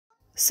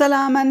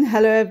Salam and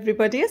hello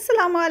everybody.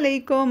 Assalamu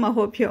alaikum. I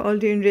hope you're all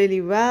doing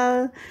really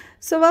well.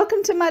 So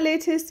welcome to my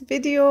latest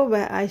video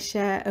where I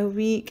share a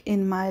week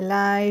in my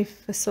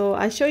life. So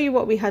I show you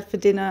what we had for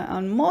dinner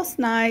on most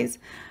nights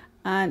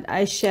and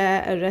I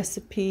share a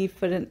recipe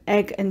for an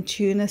egg and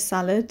tuna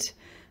salad.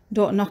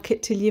 Don't knock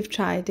it till you've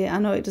tried it. I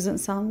know it doesn't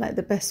sound like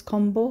the best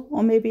combo,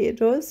 or maybe it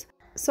does.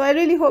 So I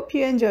really hope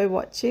you enjoy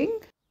watching.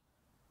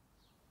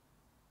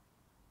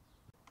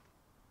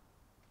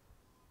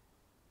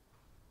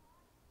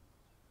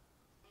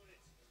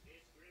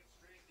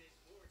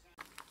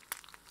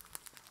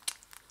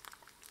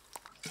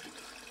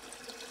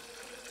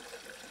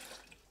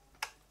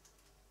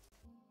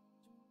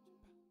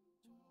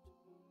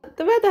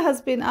 The weather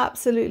has been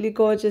absolutely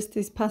gorgeous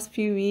these past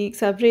few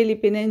weeks. I've really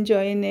been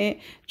enjoying it,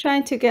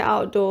 trying to get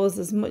outdoors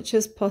as much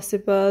as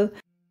possible.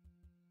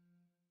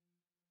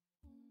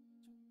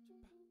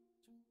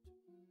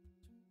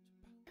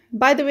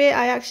 By the way,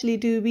 I actually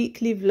do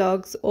weekly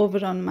vlogs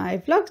over on my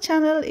vlog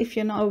channel, if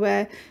you're not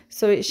aware.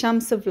 So it's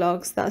Shamsa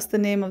Vlogs, that's the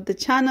name of the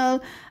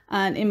channel.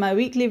 And in my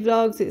weekly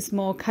vlogs, it's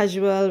more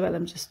casual, where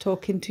I'm just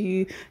talking to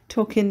you,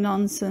 talking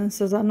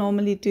nonsense as I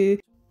normally do.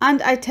 And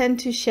I tend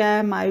to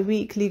share my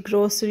weekly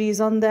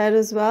groceries on there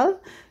as well.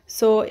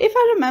 So if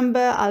I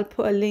remember, I'll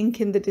put a link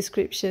in the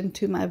description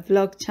to my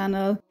vlog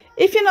channel.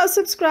 If you're not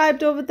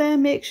subscribed over there,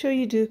 make sure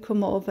you do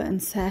come over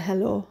and say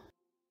hello.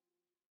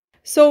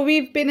 So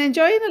we've been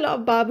enjoying a lot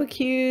of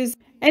barbecues.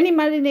 Any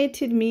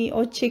marinated meat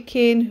or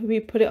chicken,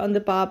 we put it on the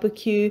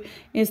barbecue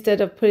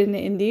instead of putting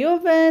it in the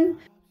oven.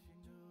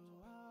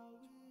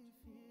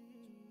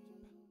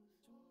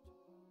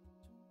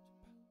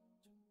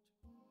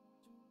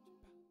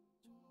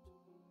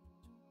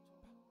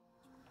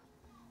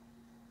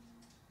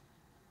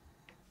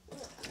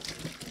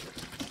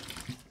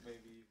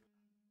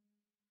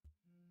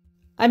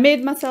 I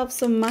made myself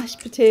some mashed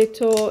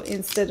potato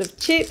instead of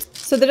chips.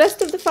 So the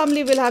rest of the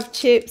family will have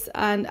chips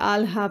and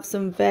I'll have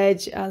some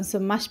veg and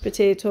some mashed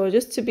potato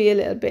just to be a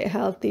little bit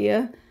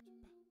healthier.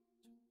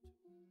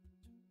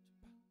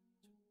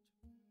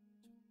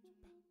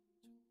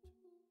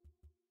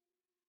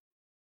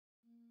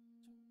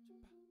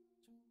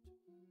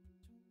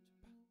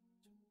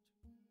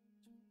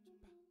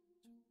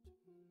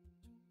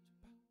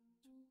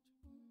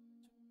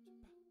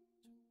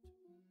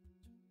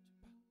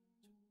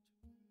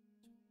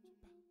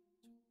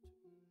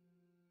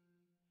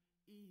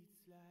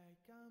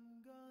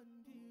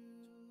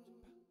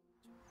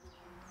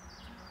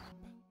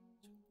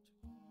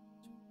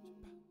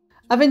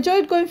 I've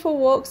enjoyed going for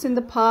walks in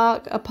the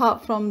park,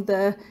 apart from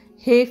the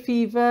hay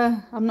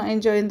fever. I'm not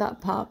enjoying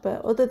that part,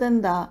 but other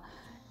than that,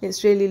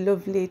 it's really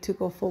lovely to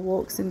go for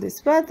walks in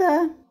this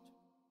weather.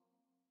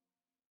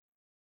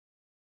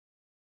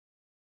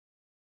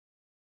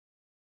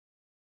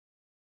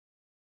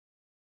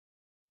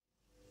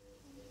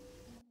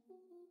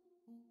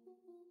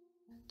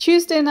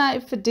 Tuesday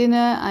night for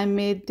dinner, I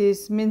made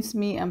this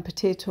mincemeat and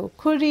potato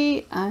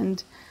curry,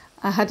 and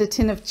I had a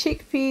tin of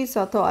chickpeas,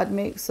 so I thought I'd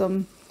make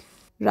some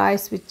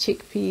rice with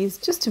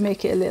chickpeas just to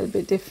make it a little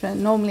bit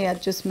different. Normally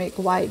I'd just make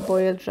white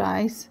boiled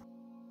rice.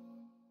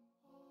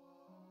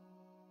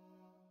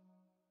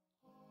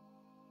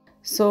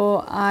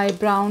 So I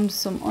browned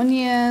some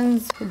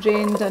onions,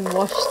 drained and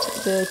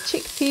washed the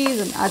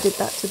chickpeas and added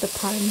that to the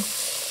pan.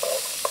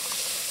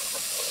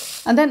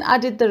 And then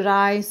added the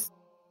rice.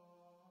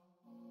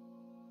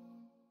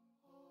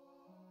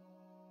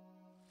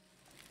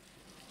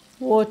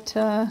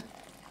 Water.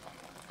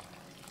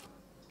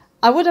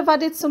 I would have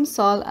added some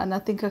salt, and I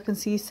think I can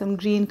see some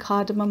green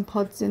cardamom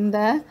pods in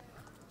there.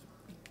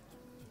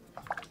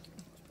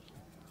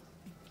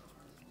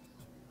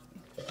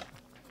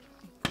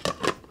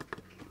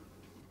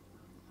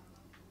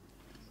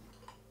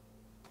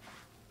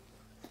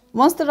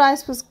 Once the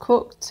rice was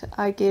cooked,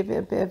 I gave it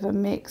a bit of a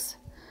mix,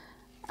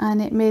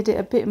 and it made it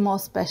a bit more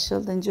special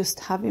than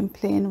just having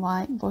plain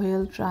white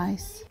boiled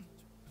rice.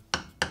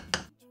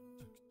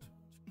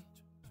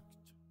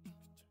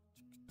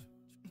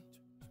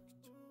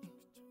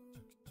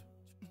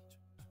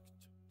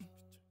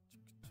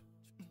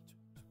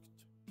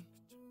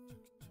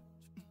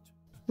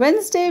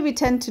 Wednesday we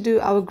tend to do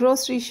our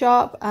grocery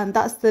shop, and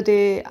that's the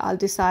day I'll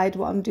decide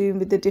what I'm doing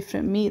with the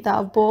different meat that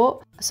I've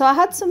bought. So I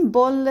had some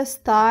boneless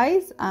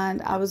thighs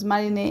and I was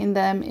marinating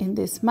them in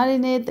this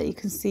marinade that you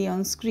can see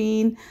on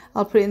screen.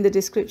 I'll put it in the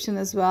description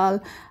as well,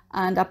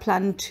 and I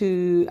plan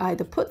to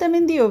either put them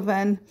in the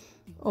oven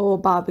or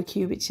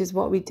barbecue, which is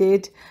what we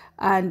did,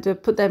 and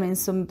put them in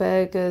some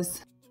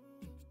burgers.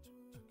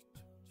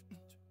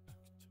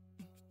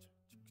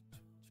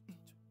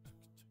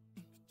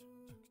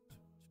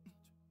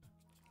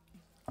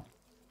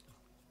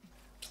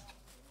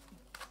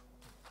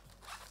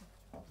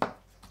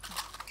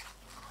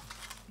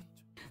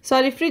 So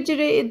I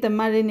refrigerated the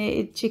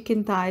marinated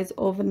chicken thighs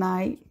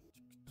overnight.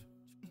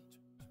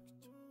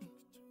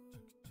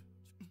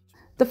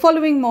 The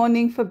following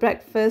morning for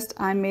breakfast,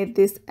 I made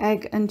this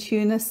egg and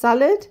tuna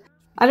salad.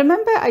 I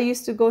remember I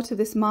used to go to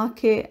this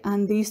market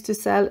and they used to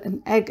sell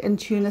an egg and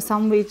tuna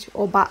sandwich,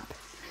 or bap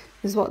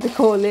is what they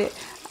call it.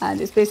 and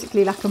it's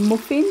basically like a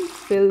muffin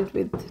filled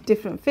with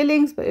different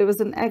fillings, but it was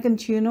an egg and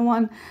tuna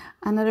one.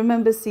 And I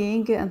remember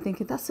seeing it and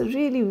thinking, that's a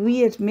really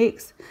weird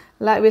mix.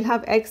 Like, we'll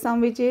have egg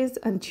sandwiches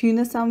and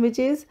tuna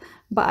sandwiches,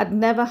 but I'd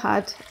never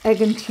had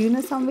egg and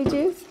tuna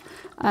sandwiches.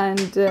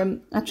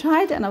 And I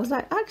tried it and I was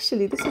like,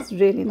 actually, this is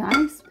really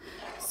nice.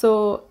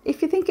 So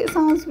if you think it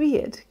sounds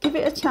weird, give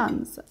it a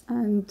chance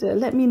and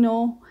let me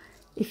know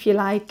if you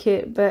like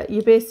it. But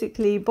you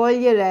basically boil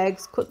your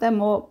eggs, cut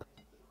them up.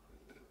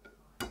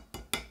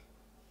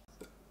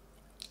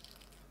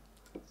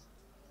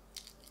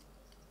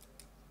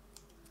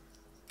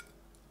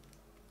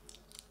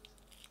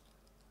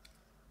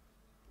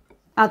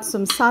 Add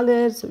some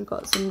salad, so we've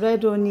got some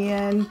red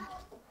onion.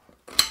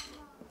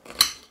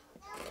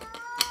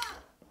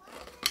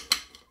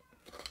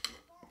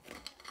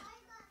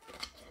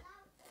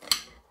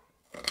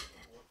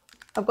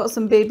 I've got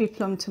some baby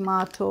plum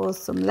tomatoes,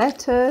 some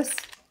lettuce.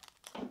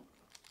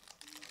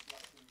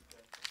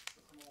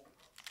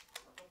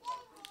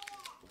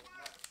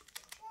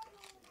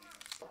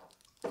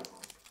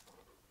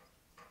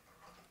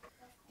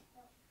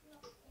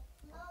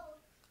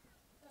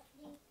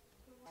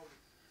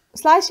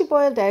 Slice your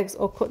boiled eggs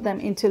or cut them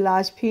into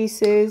large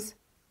pieces.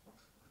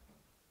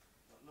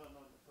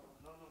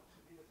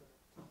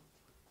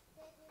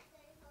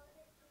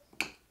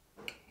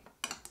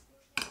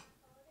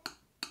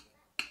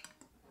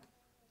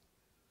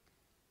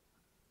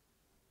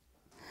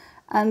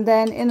 And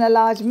then in a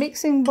large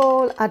mixing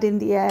bowl, add in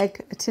the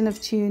egg, a tin of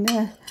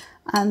tuna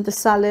and the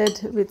salad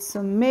with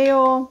some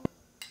mayo.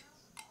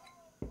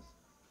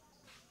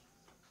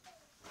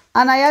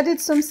 And I added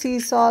some sea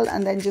salt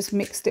and then just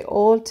mixed it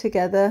all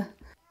together.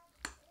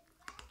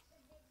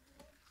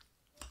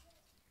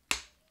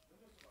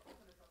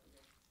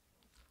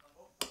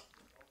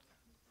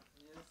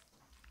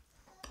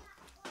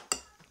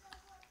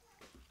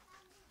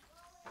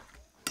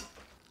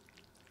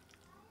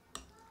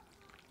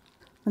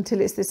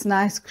 Until it's this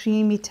nice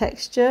creamy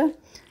texture,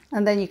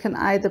 and then you can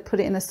either put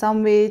it in a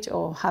sandwich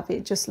or have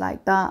it just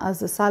like that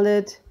as a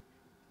salad.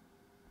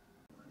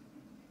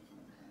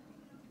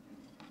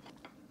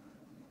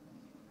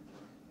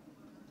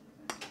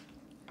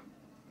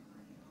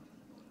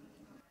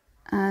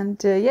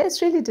 And yeah,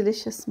 it's really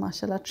delicious,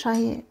 mashallah. Try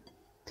it.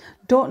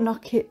 Don't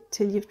knock it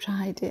till you've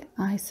tried it,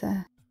 I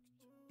say.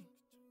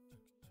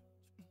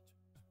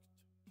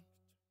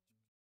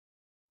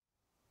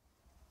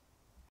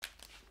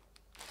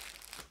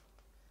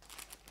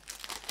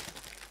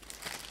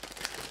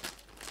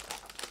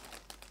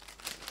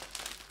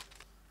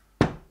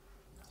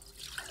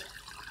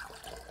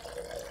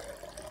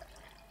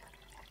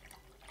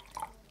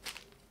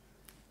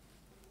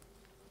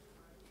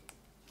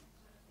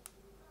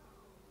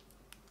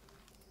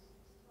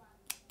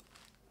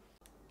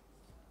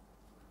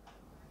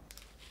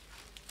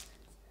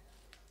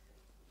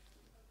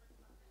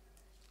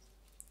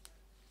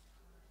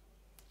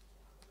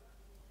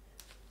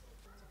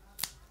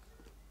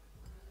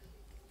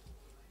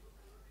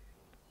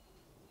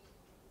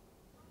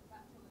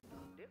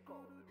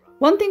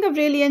 One thing I've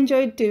really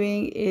enjoyed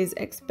doing is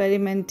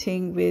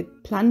experimenting with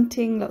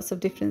planting lots of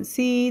different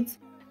seeds.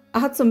 I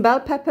had some bell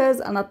peppers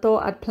and I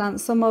thought I'd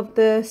plant some of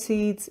the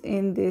seeds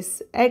in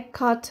this egg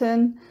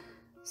carton.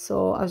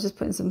 So I was just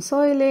putting some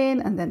soil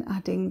in and then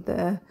adding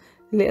the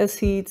little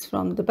seeds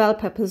from the bell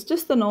peppers,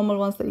 just the normal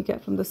ones that you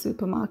get from the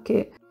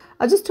supermarket.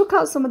 I just took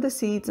out some of the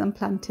seeds and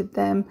planted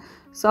them.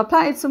 So I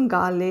planted some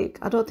garlic.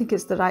 I don't think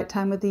it's the right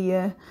time of the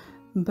year.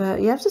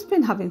 But yeah, I've just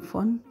been having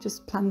fun,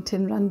 just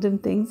planting random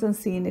things and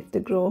seeing if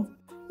they grow.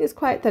 It's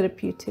quite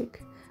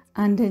therapeutic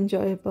and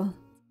enjoyable.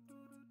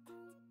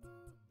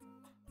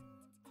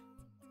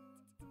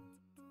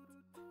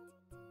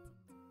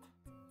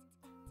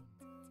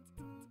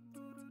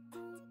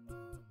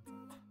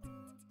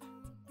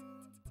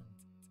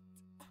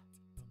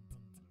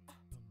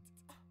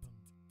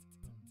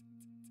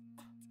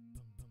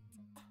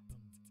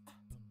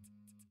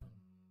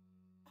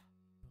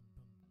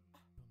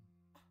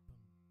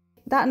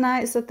 That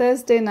night, so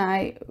Thursday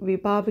night, we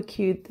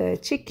barbecued the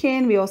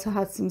chicken. We also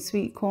had some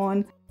sweet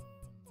corn.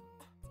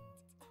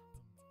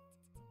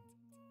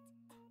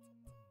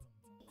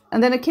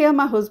 And then Akio,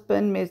 my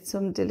husband, made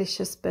some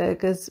delicious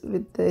burgers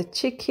with the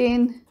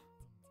chicken.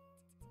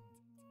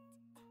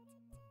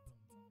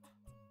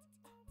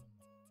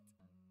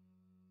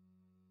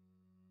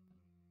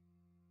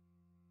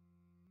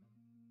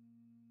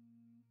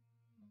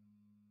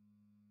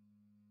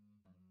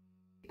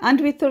 And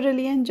we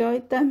thoroughly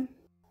enjoyed them.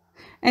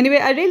 Anyway,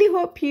 I really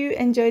hope you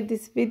enjoyed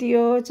this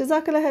video.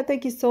 Jazakallah,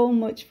 thank you so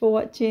much for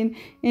watching.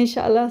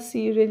 Inshallah,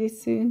 see you really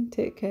soon.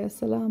 Take care.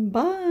 Salam.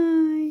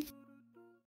 Bye.